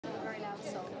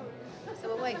so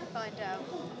we'll wait and find out.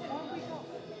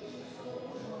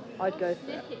 I'd go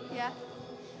for it. Yeah.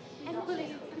 Emma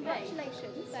Chinn,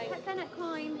 congratulations. Petplan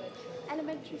Equine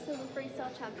Elementary Silver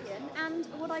Freestyle Champion, and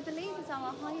what I believe is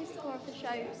our highest score of the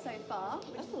show so far,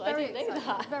 which is very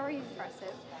exciting, very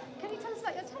impressive. Can you tell us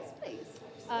about your test, please?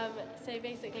 So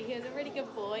basically, he was a really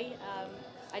good boy.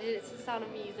 I did it to the Sound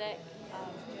of Music,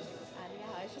 and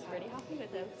yeah, I was just really happy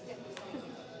with him.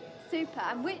 Super.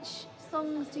 And which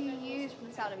songs do you use from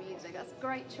the Sound of Music? That's a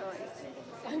great choice.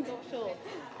 I'm not sure.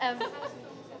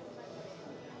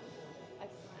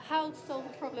 How to Solve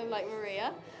a Problem Like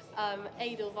Maria.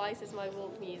 Edelweiss is my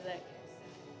walk music.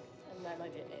 And then I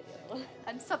did it.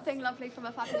 And Something Lovely from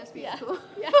a Fabulous Musical.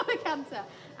 Yeah. For the canter.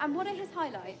 And what are his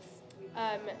highlights?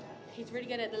 He's really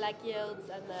good at the leg yields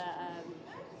and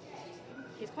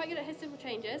he's quite good at his simple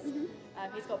changes.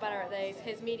 He's got better at those.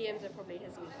 His mediums are probably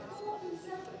his weakness.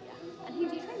 And who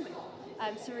do you train with?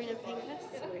 Serena Pincus.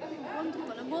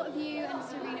 Wonderful. And what have you and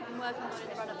Serena been working on in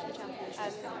the run-up to the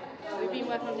championship? We've been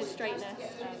working on his straightness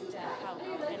and help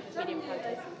in his medium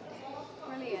canters.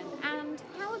 Brilliant. And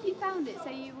how have you found it? So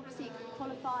you obviously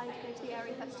qualified, go to the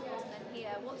area festivals and then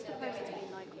here. What's the process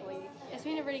been like for you? It's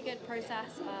been a really good process.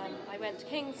 I went to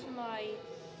King's for my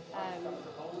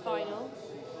final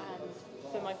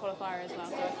and for my qualifier as well.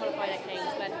 So I qualified at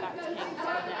King's, went back to King's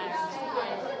for the area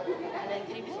final, and then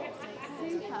came to it.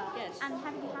 Super. Good. And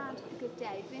have you had a good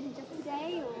day? Been here just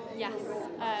today? Or? Yes.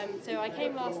 So I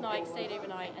came last night, stayed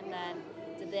overnight, and then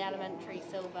did the elementary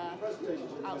silver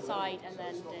outside, and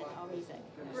then did our music.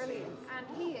 Brilliant. And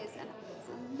he is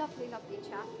a lovely, lovely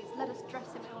chap. He's let us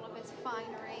dress him in all of his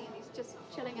finery, and he's just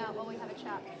chilling out while we have a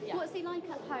chat. Yeah. What's he like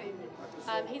at home?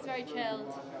 He's very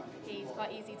chilled. He's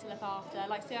quite easy to look after.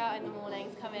 Likes to go out in the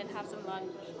mornings, come in, have some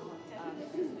lunch.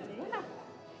 Yeah.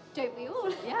 Don't we all?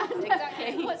 Yeah,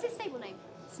 exactly. What's his stable name?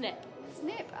 Snip.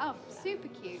 Snip. Oh, super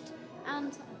cute.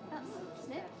 And that's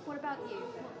Snip. What about you?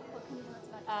 What can you tell us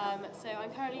about yourself? So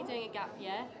I'm currently doing a gap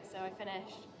year. So I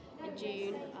finished in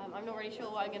June. I'm not really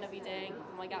sure what I'm going to be doing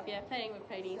for my gap year, playing with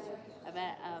ponies a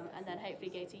bit, and then hopefully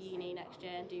go to uni next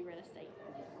year and do real estate.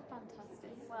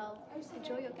 Fantastic. Well,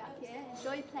 enjoy your gap year,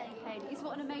 enjoy playing ponies.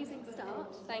 What an amazing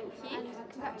start. Thank you. And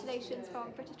congratulations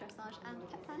from British Dressage and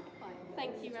Petplan Equine.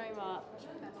 Thank you very much.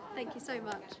 Thank you so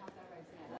much.